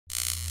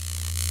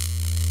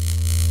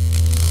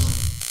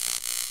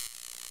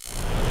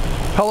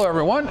Hello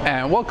everyone,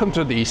 and welcome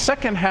to the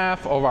second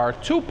half of our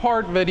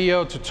two-part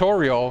video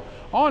tutorial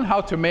on how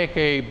to make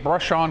a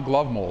brush-on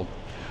glove mold.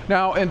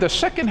 Now in the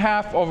second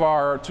half of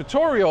our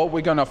tutorial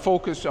we're going to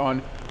focus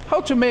on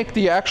how to make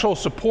the actual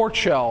support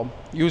shell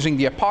using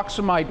the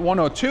EpoxAmite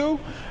 102,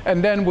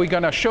 and then we're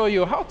going to show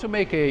you how to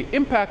make a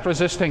impact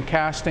resistant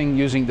casting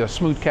using the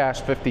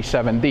Smoothcast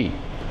 57D.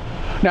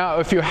 Now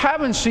if you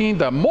haven't seen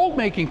the mold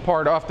making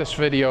part of this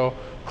video,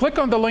 click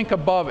on the link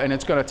above and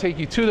it's going to take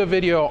you to the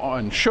video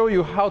and show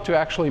you how to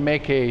actually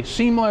make a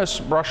seamless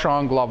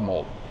brush-on glove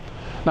mold.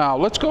 Now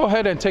let's go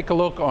ahead and take a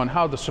look on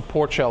how the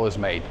support shell is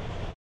made.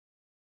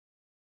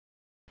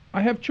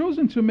 I have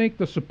chosen to make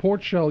the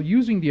support shell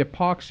using the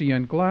epoxy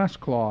and glass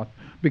cloth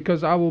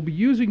because I will be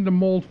using the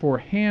mold for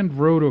hand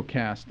roto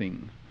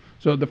casting.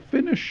 So the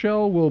finished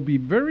shell will be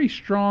very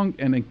strong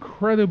and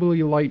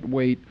incredibly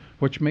lightweight,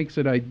 which makes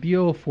it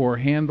ideal for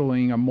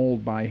handling a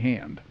mold by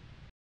hand.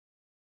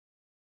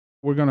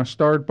 We're going to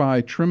start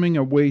by trimming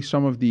away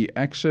some of the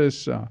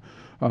excess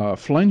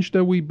flange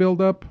that we build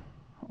up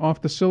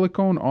off the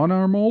silicone on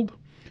our mold.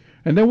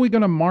 And then we're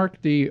going to mark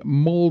the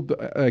mold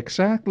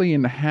exactly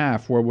in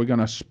half where we're going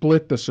to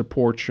split the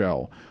support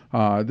shell.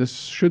 This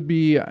should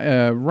be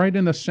right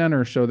in the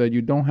center so that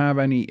you don't have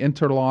any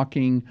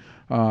interlocking,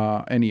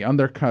 any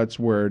undercuts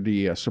where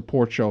the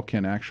support shell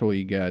can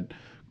actually get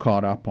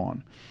caught up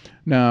on.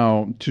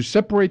 Now, to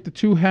separate the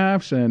two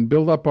halves and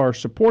build up our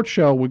support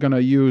shell, we're going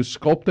to use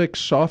Sculptex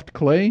soft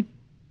clay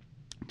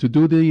to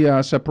do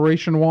the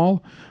separation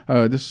wall.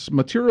 This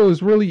material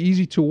is really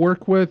easy to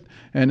work with,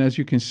 and as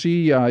you can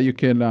see, you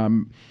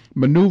can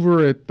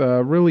maneuver it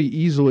really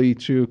easily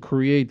to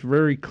create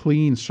very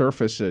clean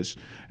surfaces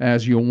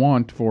as you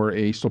want for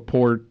a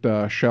support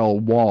shell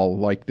wall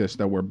like this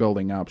that we're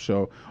building up.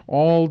 So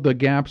all the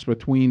gaps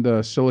between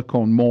the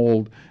silicone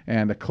mold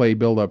and the clay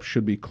buildup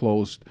should be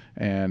closed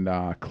and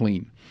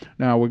clean.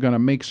 Now we're going to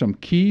make some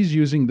keys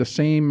using the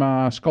same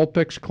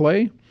Sculptex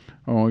clay.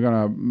 We're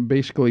going to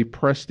basically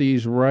press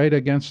these right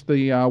against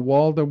the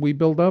wall that we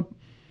build up,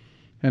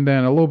 and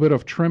then a little bit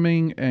of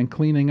trimming and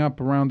cleaning up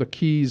around the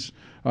keys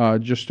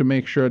just to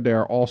make sure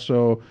they're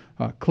also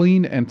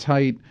clean and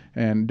tight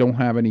and don't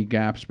have any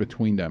gaps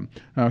between them.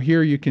 Now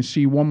here you can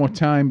see one more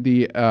time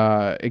the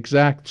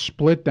exact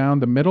split down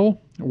the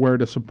middle where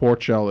the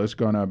support shell is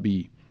going to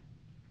be.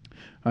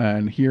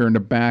 And here in the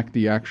back,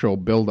 the actual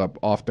buildup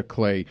off the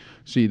clay.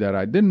 See that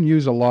I didn't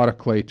use a lot of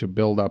clay to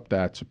build up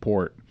that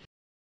support.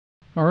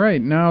 All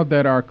right, now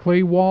that our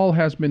clay wall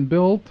has been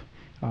built,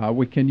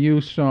 we can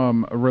use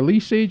some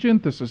release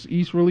agent. This is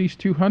Ease Release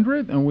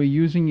 200, and we're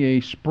using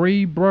a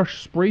spray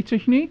brush spray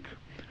technique.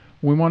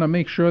 We want to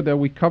make sure that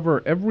we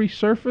cover every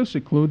surface,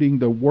 including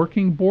the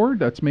working board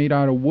that's made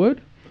out of wood.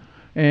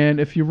 And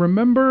if you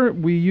remember,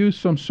 we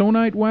used some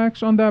sonite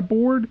wax on that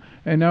board,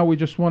 and now we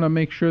just want to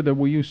make sure that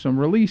we use some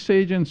release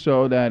agent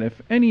so that if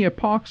any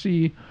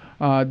epoxy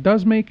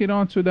does make it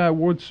onto that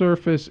wood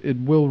surface, it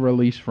will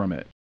release from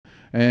it.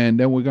 And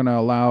then we're going to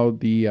allow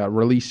the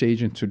release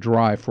agent to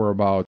dry for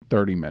about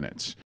 30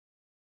 minutes.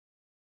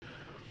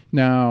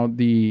 Now,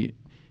 the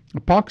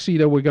epoxy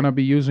that we're going to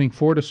be using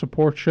for the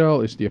support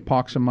shell is the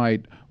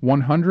EpoxAmite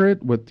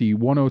 100 with the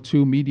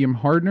 102 medium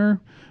hardener.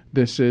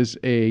 This is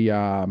a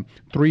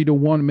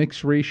 3-to-1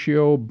 mix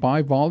ratio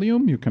by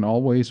volume. You can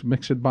always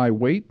mix it by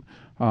weight.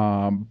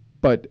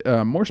 But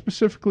more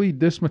specifically,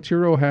 this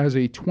material has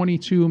a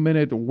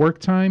 22-minute work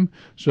time,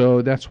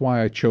 so that's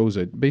why I chose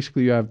it.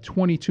 Basically, you have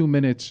 22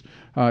 minutes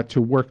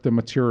to work the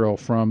material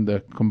from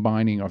the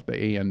combining of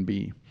the A and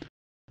B.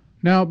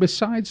 Now,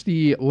 besides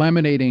the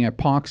laminating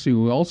epoxy,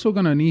 we're also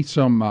going to need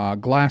some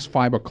glass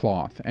fiber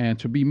cloth. And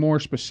to be more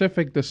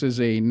specific, this is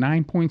a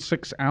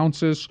 9.6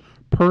 ounces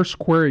per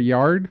square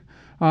yard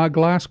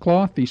glass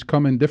cloth. These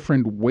come in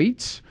different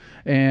weights,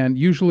 and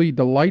usually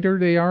the lighter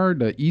they are,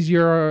 the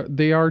easier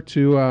they are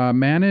to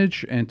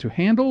manage and to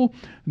handle.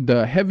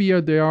 The heavier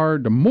they are,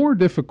 the more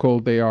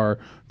difficult they are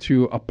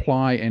to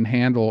apply and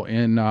handle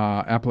in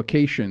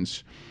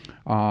applications.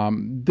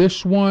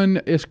 This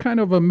one is kind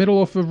of a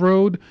middle of the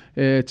road.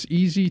 It's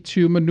easy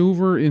to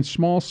maneuver in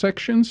small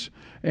sections,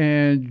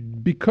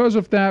 and because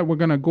of that, we're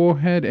going to go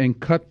ahead and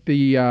cut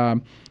the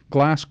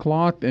glass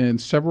cloth in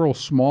several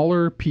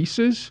smaller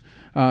pieces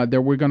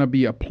that we're going to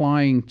be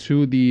applying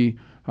to the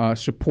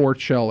support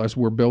shell as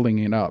we're building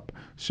it up.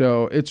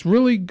 So it's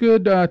really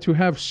good to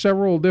have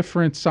several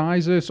different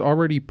sizes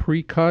already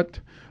pre-cut.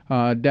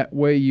 That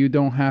way you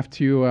don't have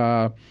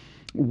to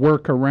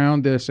work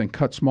around this and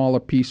cut smaller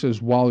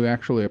pieces while you're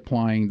actually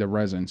applying the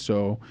resin.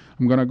 So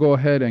I'm going to go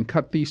ahead and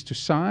cut these to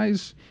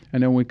size,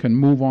 and then we can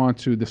move on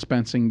to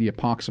dispensing the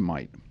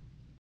EpoxAmite.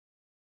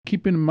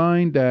 Keep in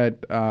mind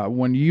that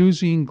when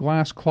using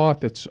glass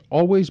cloth, it's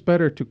always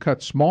better to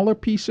cut smaller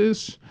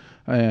pieces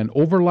and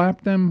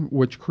overlap them,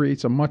 which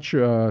creates a much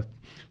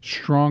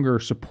stronger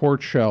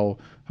support shell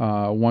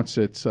once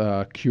it's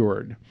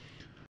cured.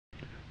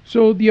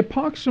 So the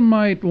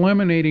EpoxAmite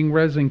laminating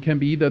resin can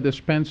be either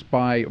dispensed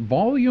by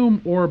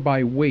volume or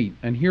by weight.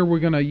 And here we're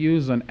going to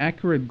use an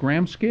accurate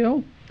gram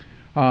scale.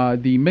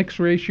 The mix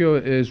ratio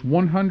is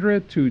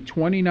 100 to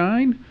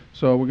 29.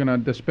 So we're going to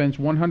dispense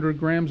 100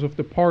 grams of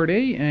the part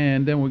A,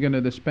 and then we're going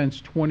to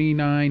dispense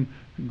 29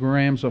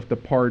 grams of the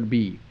part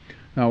B.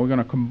 Now we're going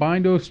to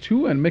combine those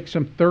two and mix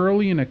them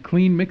thoroughly in a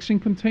clean mixing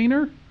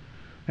container.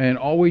 And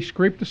always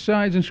scrape the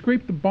sides and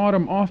scrape the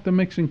bottom off the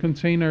mixing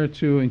container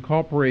to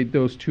incorporate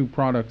those two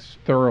products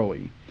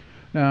thoroughly.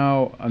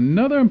 Now,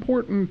 another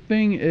important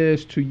thing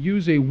is to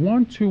use a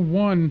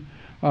 1-to-1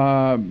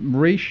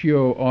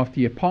 ratio of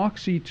the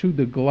epoxy to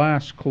the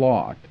glass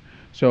cloth.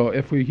 So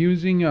if we're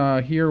using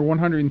here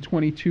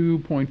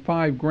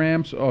 122.5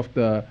 grams of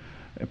the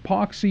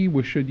epoxy,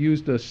 we should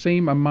use the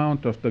same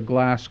amount of the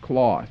glass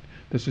cloth.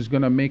 This is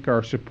going to make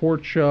our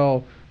support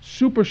shell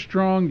super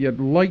strong yet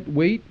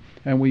lightweight,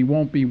 and we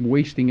won't be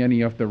wasting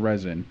any of the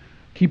resin.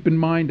 Keep in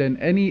mind that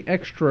any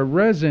extra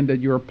resin that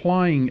you're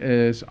applying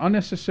is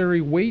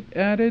unnecessary weight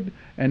added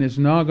and is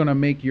not going to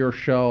make your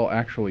shell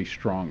actually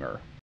stronger.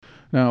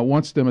 Now,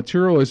 once the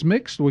material is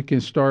mixed, we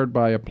can start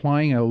by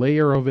applying a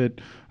layer of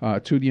it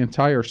to the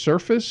entire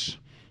surface.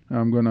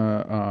 I'm going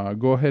to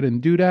go ahead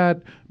and do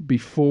that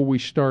before we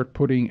start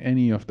putting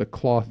any of the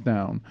cloth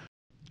down.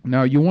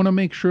 Now, you want to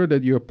make sure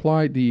that you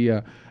apply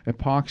the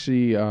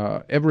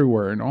epoxy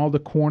everywhere in all the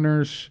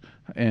corners.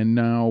 And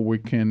now we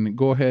can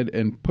go ahead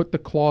and put the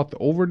cloth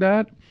over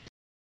that.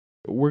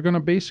 We're going to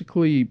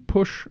basically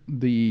push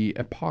the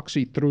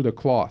epoxy through the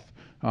cloth.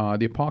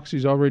 The epoxy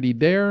is already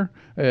there.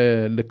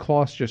 The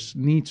cloth just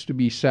needs to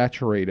be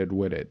saturated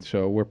with it.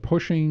 So we're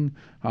pushing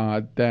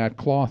that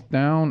cloth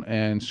down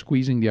and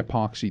squeezing the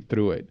epoxy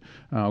through it.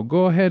 Now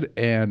go ahead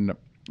and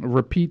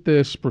repeat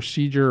this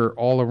procedure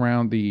all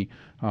around the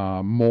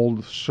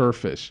mold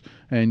surface.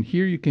 And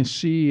here you can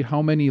see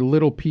how many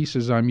little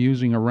pieces I'm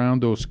using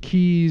around those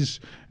keys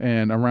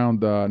and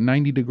around the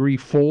 90-degree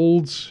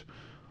folds.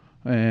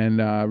 And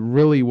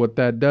really what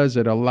that does,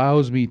 it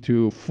allows me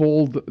to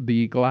fold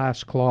the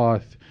glass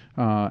cloth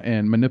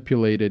and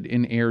manipulate it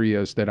in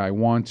areas that I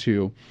want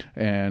to.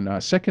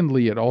 And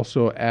secondly, it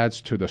also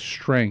adds to the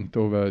strength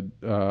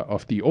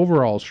of the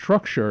overall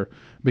structure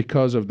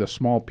because of the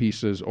small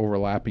pieces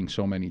overlapping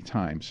so many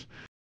times.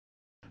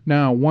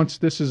 Now, once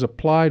this is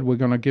applied, we're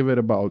going to give it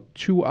about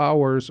 2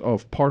 hours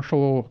of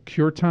partial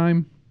cure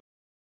time.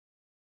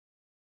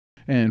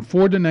 And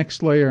for the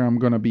next layer, I'm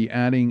going to be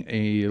adding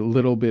a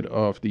little bit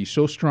of the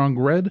So Strong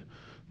Red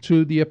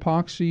to the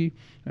epoxy.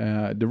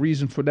 The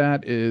reason for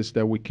that is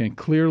that we can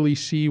clearly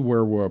see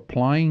where we're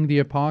applying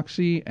the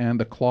epoxy and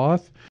the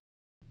cloth.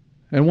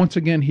 And once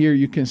again here,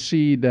 you can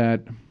see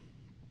that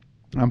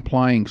I'm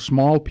applying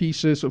small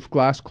pieces of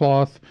glass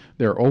cloth.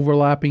 They're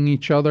overlapping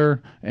each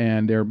other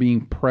and they're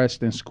being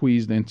pressed and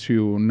squeezed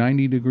into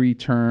 90-degree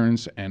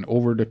turns and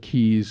over the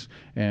keys.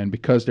 And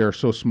because they're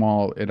so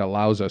small, it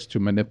allows us to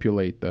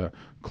manipulate the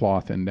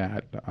cloth in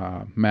that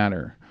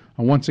manner.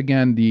 And once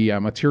again, the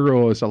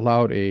material is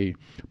allowed a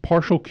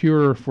partial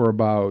cure for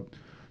about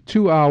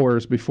 2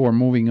 hours before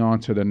moving on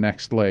to the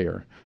next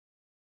layer.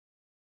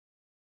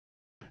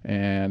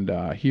 And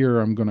here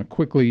I'm going to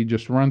quickly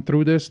just run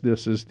through this.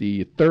 This is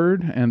the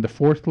third and the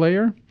fourth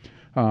layer.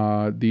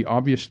 The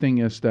obvious thing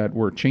is that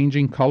we're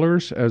changing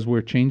colors as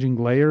we're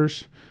changing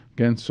layers.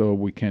 Again, so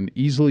we can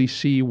easily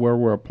see where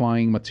we're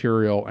applying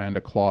material and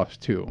the cloth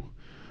to.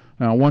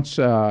 Now, once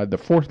the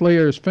fourth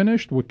layer is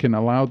finished, we can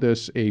allow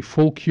this a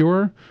full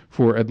cure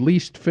for at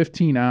least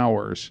 15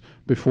 hours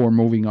before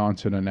moving on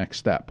to the next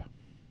step.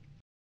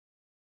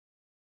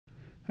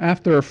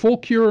 After a full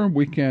cure,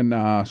 we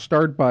can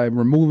start by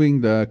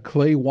removing the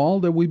clay wall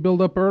that we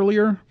built up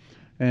earlier.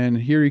 And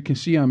here you can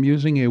see I'm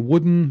using a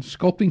wooden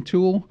sculpting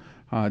tool.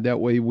 That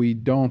way we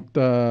don't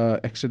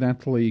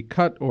accidentally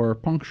cut or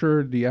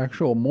puncture the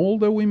actual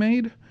mold that we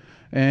made.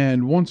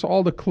 And once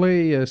all the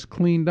clay is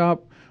cleaned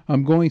up,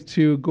 I'm going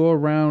to go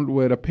around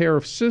with a pair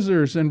of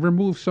scissors and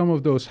remove some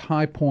of those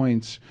high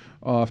points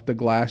of the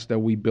glass that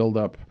we build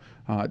up.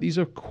 These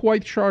are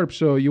quite sharp,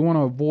 so you want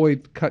to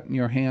avoid cutting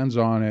your hands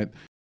on it.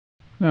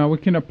 Now we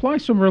can apply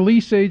some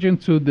release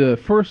agent to the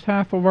first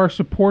half of our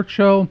support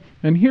shell,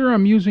 and here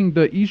I'm using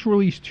the Ease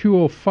Release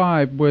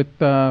 205 with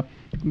the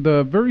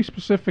very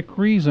specific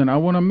reason. I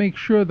want to make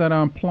sure that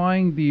I'm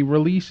applying the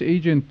release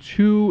agent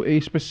to a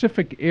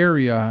specific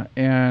area,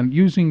 and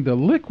using the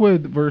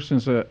liquid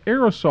versus an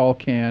aerosol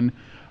can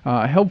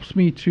helps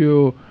me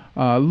to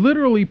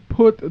literally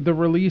put the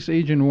release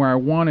agent where I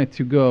want it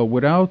to go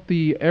without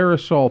the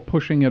aerosol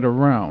pushing it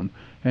around.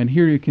 And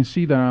here you can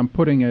see that I'm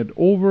putting it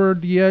over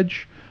the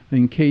edge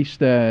in case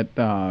that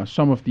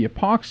some of the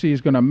epoxy is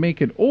going to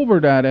make it over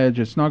that edge.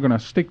 It's not going to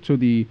stick to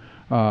the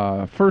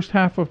first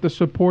half of the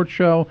support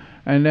shell.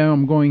 And then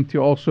I'm going to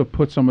also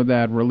put some of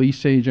that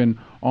release agent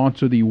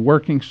onto the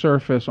working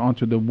surface,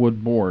 onto the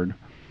wood board,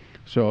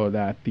 so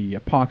that the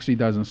epoxy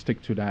doesn't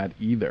stick to that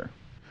either.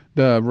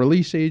 The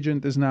release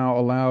agent is now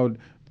allowed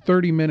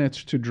 30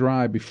 minutes to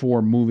dry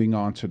before moving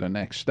on to the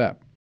next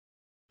step.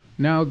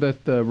 Now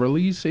that the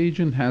release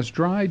agent has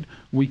dried,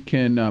 we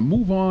can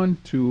move on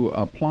to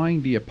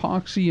applying the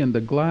epoxy and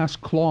the glass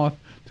cloth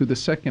to the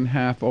second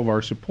half of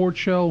our support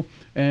shell.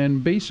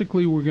 And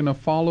basically we're going to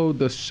follow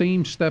the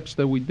same steps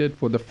that we did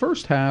for the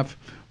first half.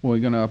 We're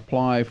going to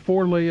apply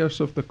 4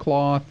 layers of the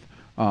cloth,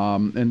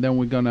 and then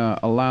we're going to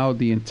allow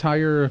the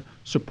entire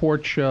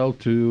support shell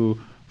to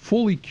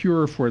fully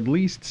cure for at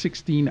least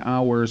 16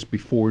 hours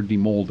before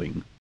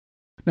demolding.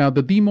 Now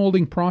the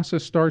demolding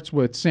process starts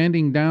with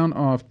sanding down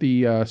of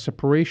the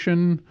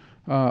separation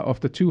of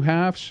the two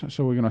halves.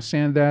 So we're going to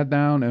sand that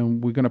down,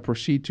 and we're going to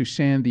proceed to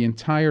sand the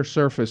entire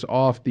surface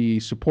of the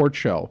support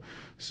shell.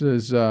 This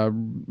is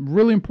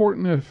really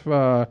important if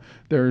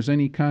there's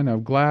any kind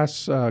of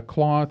glass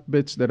cloth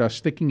bits that are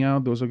sticking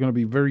out. Those are going to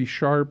be very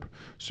sharp.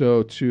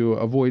 So to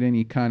avoid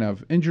any kind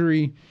of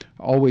injury,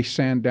 always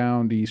sand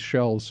down these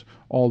shells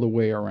all the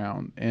way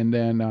around. And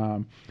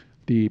then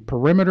the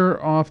perimeter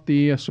of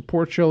the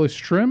support shell is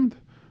trimmed,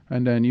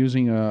 and then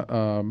using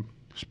a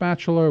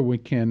spatula we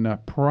can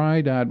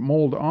pry that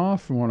mold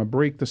off. We want to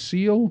break the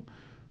seal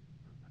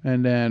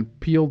and then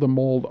peel the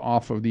mold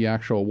off of the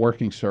actual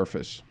working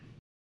surface.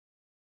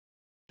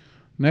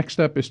 Next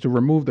step is to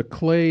remove the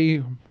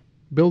clay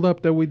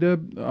buildup that we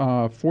did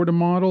for the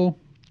model,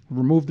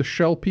 remove the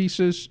shell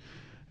pieces,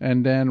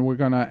 and then we're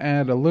going to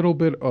add a little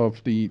bit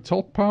of the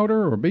talc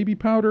powder or baby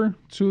powder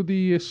to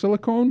the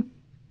silicone.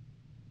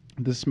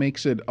 This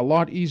makes it a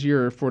lot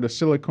easier for the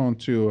silicone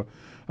to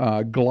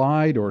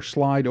glide or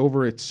slide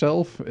over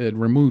itself. It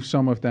removes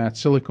some of that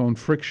silicone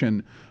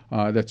friction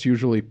that's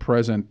usually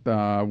present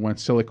when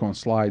silicone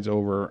slides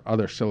over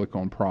other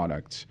silicone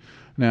products.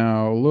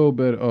 Now a little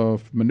bit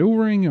of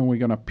maneuvering, and we're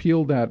going to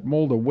peel that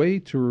mold away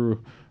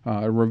to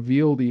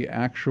reveal the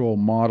actual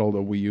model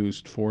that we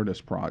used for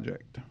this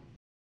project.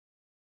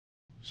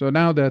 So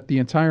now that the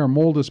entire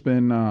mold has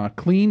been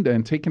cleaned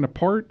and taken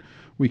apart,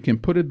 we can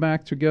put it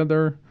back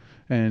together.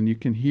 And you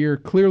can here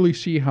clearly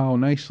see how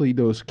nicely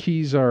those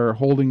keys are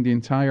holding the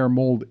entire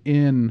mold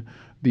in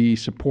the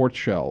support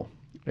shell.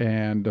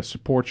 And the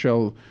support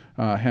shell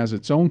has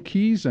its own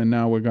keys, and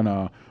now we're going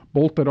to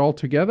bolt it all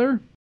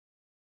together.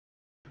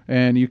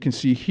 And you can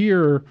see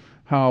here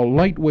how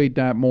lightweight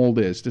that mold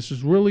is. This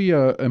is really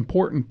an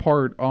important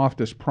part of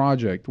this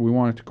project. We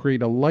wanted to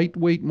create a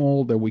lightweight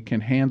mold that we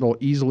can handle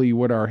easily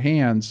with our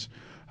hands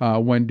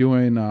when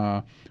doing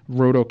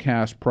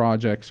rotocast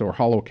projects or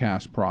hollow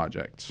cast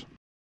projects.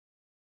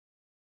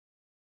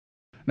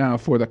 Now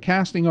for the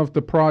casting of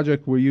the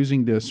project, we're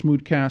using the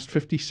Smoothcast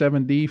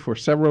 57D for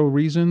several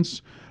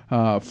reasons.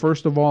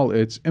 First of all,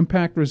 it's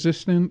impact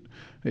resistant,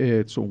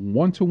 it's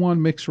 1-to-1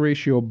 mix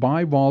ratio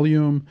by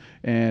volume,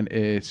 and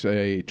it's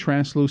a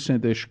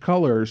translucent-ish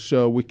color,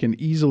 so we can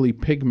easily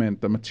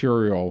pigment the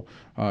material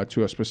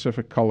to a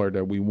specific color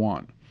that we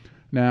want.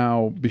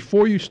 Now,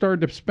 before you start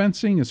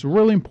dispensing, it's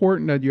really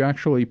important that you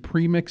actually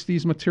pre-mix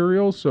these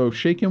materials, so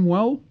shake them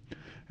well.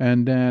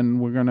 And then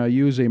we're going to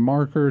use a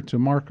marker to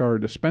mark our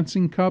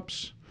dispensing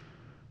cups.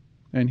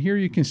 And here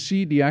you can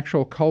see the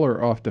actual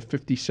color of the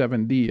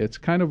 57D. It's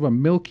kind of a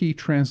milky,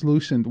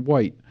 translucent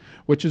white,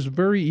 which is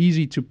very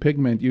easy to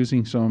pigment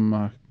using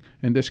some,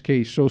 in this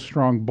case, So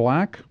Strong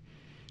Black,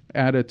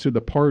 added to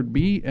the Part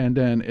B, and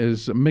then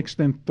is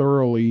mixed in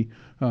thoroughly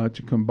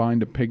to combine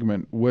the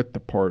pigment with the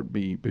Part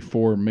B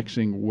before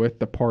mixing with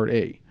the Part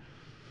A.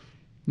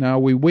 Now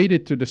we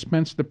waited to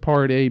dispense the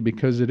Part A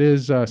because it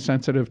is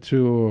sensitive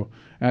to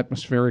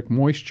atmospheric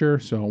moisture.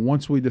 So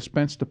once we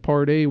dispense the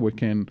Part A, we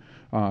can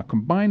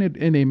combine it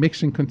in a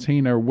mixing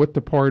container with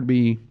the Part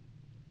B,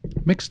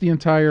 mix the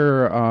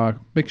entire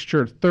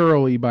mixture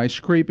thoroughly by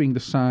scraping the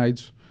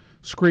sides,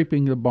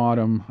 scraping the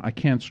bottom. I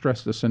can't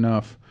stress this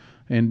enough.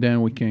 And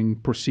then we can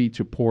proceed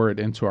to pour it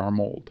into our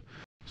mold.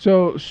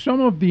 So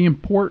some of the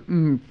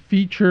important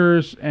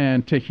features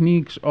and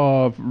techniques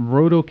of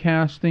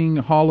rotocasting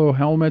hollow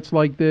helmets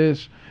like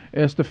this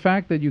is the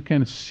fact that you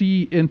can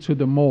see into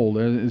the mold.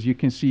 As you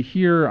can see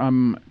here,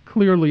 I'm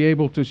clearly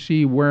able to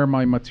see where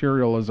my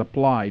material is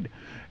applied.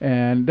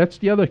 And that's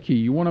the other key.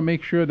 You want to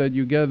make sure that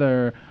you get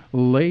a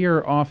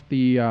layer of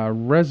the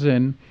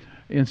resin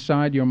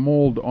inside your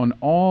mold on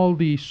all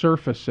the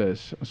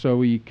surfaces. So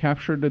we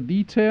capture the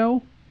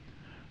detail.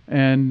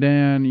 And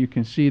then you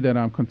can see that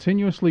I'm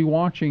continuously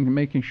watching,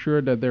 making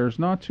sure that there's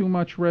not too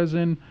much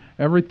resin.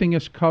 Everything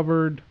is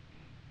covered.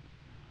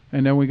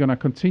 And then we're going to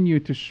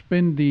continue to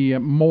spin the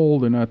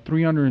mold in a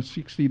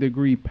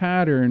 360-degree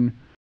pattern.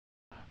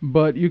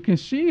 But you can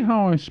see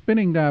how I'm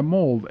spinning that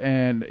mold.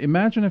 And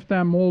imagine if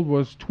that mold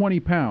was 20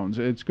 pounds.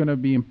 It's going to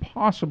be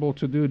impossible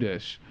to do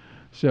this.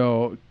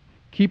 So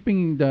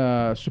keeping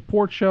the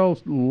support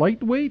shells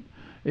lightweight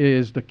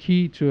is the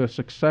key to a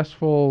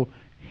successful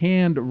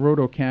hand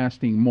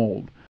rotocasting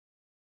mold.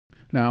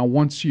 Now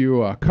once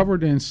you cover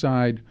the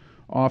inside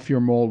of your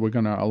mold, we're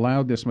going to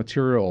allow this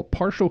material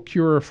partial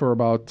cure for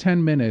about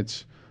 10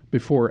 minutes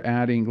before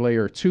adding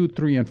layer 2,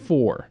 3, and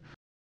 4.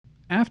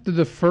 After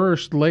the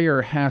first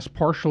layer has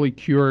partially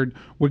cured,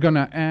 we're going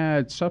to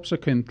add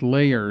subsequent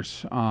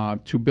layers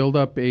to build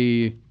up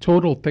a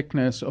total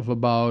thickness of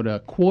about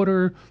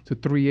 1/4 to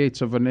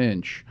 3/8 of an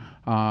inch.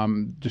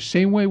 The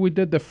same way we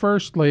did the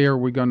first layer,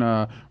 we're going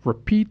to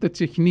repeat the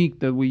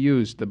technique that we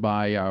used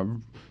by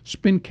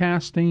spin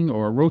casting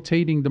or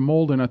rotating the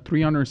mold in a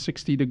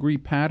 360-degree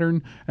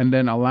pattern and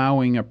then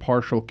allowing a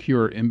partial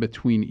cure in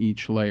between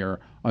each layer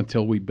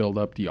until we build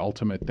up the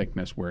ultimate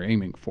thickness we're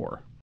aiming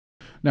for.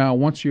 Now,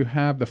 once you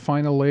have the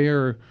final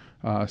layer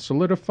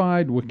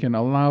solidified, we can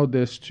allow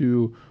this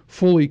to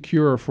fully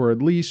cure for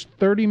at least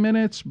 30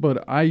 minutes,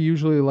 but I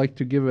usually like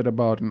to give it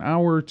about an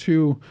hour or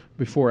two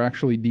before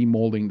actually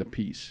demolding the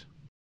piece.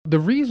 The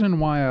reason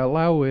why I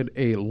allow it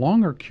a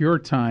longer cure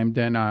time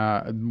than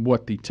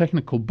what the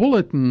technical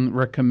bulletin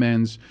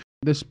recommends,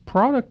 this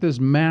product is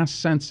mass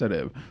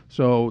sensitive.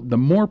 So the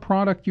more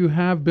product you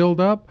have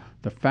build up,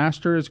 the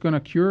faster it's going to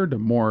cure, the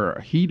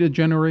more heat it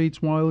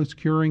generates while it's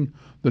curing.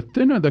 The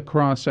thinner the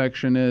cross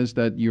section is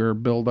that you're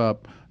build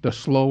up, the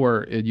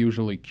slower it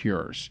usually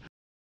cures.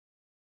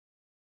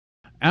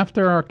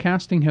 After our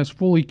casting has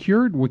fully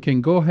cured, we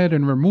can go ahead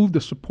and remove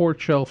the support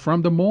shell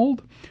from the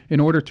mold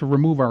in order to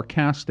remove our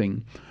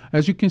casting.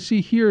 As you can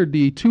see here,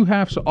 the two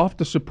halves of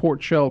the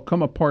support shell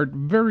come apart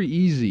very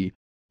easy.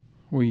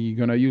 We're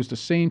going to use the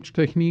same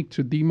technique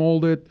to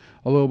demold it.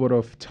 A little bit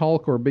of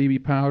talc or baby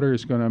powder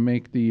is going to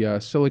make the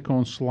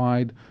silicone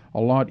slide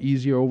a lot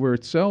easier over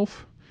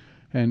itself.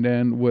 And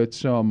then with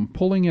some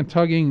pulling and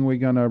tugging, we're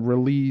going to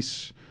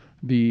release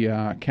the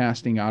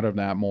casting out of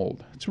that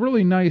mold. It's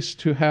really nice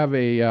to have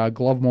a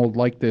glove mold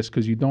like this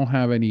because you don't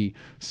have any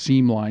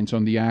seam lines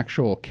on the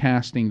actual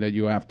casting that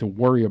you have to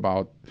worry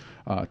about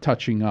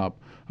touching up.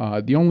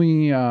 The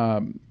only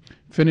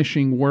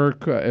finishing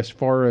work as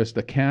far as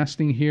the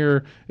casting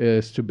here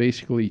is to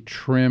basically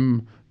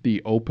trim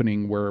the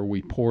opening where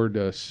we pour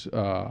this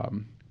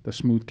the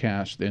smooth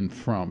cast in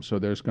from. So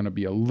there's going to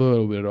be a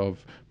little bit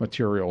of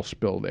material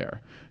spill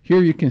there.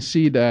 Here you can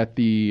see that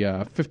the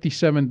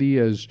 57D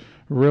is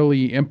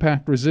really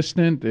impact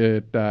resistant.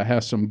 It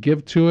has some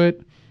give to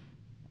it.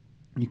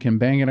 You can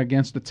bang it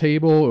against the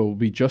table. It will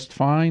be just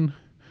fine.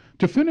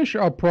 To finish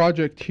our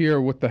project here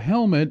with the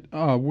helmet,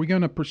 we're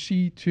going to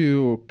proceed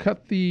to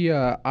cut the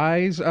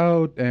eyes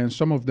out and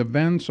some of the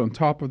vents on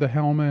top of the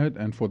helmet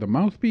and for the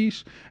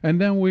mouthpiece. And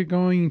then we're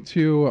going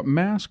to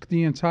mask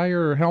the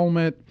entire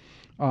helmet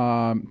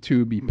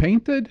to be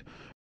painted.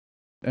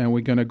 And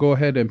we're going to go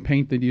ahead and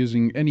paint it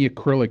using any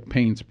acrylic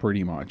paints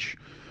pretty much.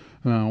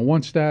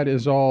 Once that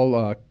is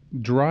all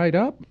dried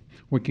up,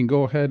 we can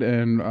go ahead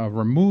and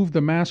remove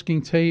the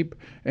masking tape,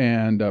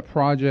 and the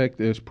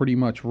project is pretty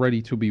much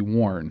ready to be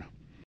worn.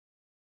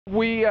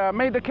 We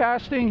made the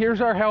casting.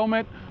 Here's our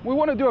helmet. We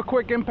want to do a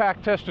quick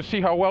impact test to see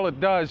how well it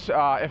does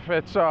if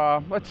it's,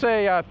 let's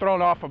say,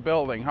 thrown off a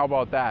building. How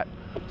about that?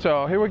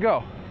 So here we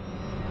go.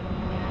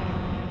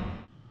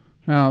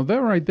 Now,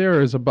 that right there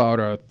is about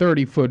a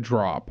 30-foot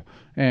drop.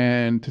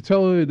 And to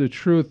tell you the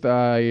truth,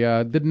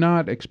 I did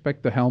not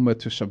expect the helmet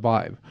to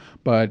survive.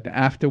 But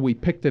after we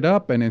picked it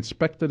up and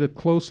inspected it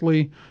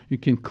closely, you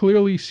can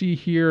clearly see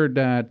here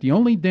that the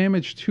only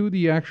damage to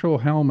the actual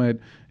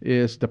helmet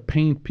is the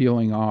paint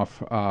peeling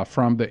off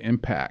from the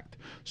impact.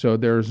 So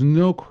there's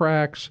no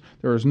cracks,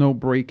 there's no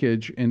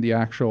breakage in the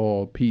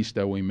actual piece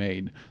that we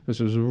made. This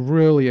is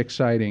really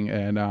exciting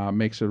and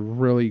makes a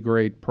really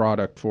great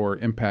product for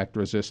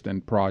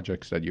impact-resistant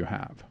projects that you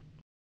have.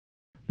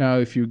 Now,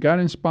 if you got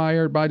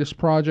inspired by this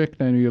project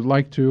and you'd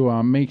like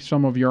to make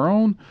some of your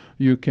own,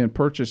 you can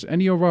purchase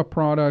any of our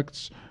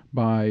products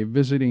by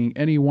visiting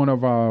any one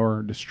of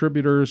our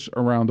distributors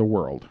around the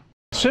world.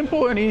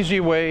 Simple and easy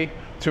way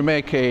to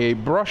make a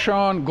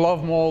brush-on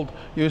glove mold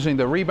using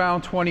the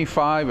Rebound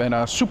 25 and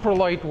a super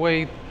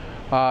lightweight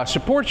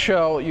support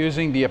shell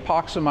using the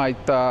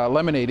EpoxAmite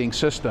laminating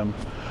system.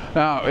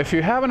 Now, if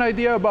you have an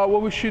idea about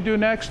what we should do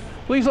next,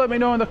 please let me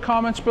know in the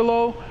comments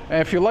below. And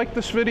if you like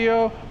this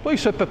video,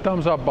 please hit the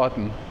thumbs up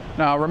button.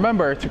 Now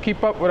remember, to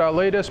keep up with our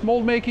latest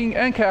mold making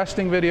and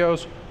casting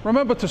videos,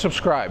 remember to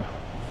subscribe.